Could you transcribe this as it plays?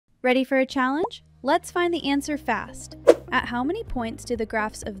Ready for a challenge? Let's find the answer fast. At how many points do the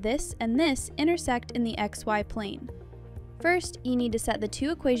graphs of this and this intersect in the xy plane? First, you need to set the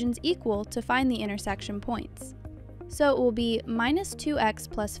two equations equal to find the intersection points. So it will be minus 2x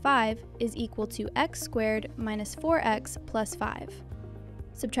plus 5 is equal to x squared minus 4x plus 5.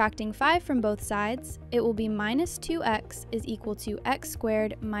 Subtracting 5 from both sides, it will be minus 2x is equal to x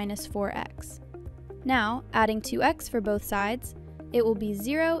squared minus 4x. Now, adding 2x for both sides, it will be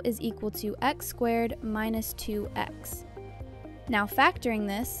 0 is equal to x squared minus 2x. Now factoring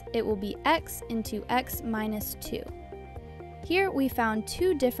this, it will be x into x minus 2. Here we found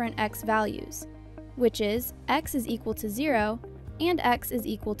two different x values, which is x is equal to 0 and x is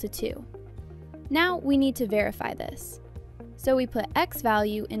equal to 2. Now we need to verify this. So we put x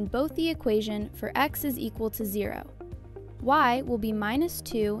value in both the equation for x is equal to 0. Y will be minus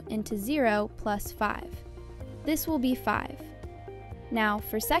 2 into 0 plus 5. This will be 5. Now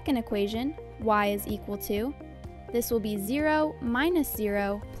for second equation, y is equal to, this will be 0 minus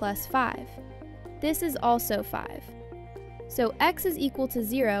 0 plus 5. This is also 5. So x is equal to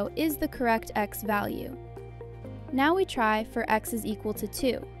 0 is the correct x value. Now we try for x is equal to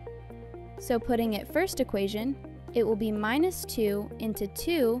 2. So putting it first equation, it will be minus 2 into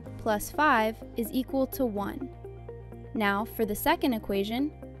 2 plus 5 is equal to 1. Now for the second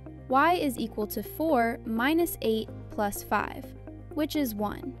equation, y is equal to 4 minus 8 plus 5, which is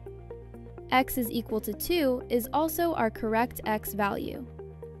 1. X is equal to 2 is also our correct x value.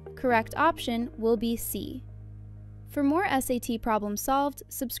 Correct option will be C. For more SAT problems solved,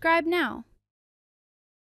 subscribe now.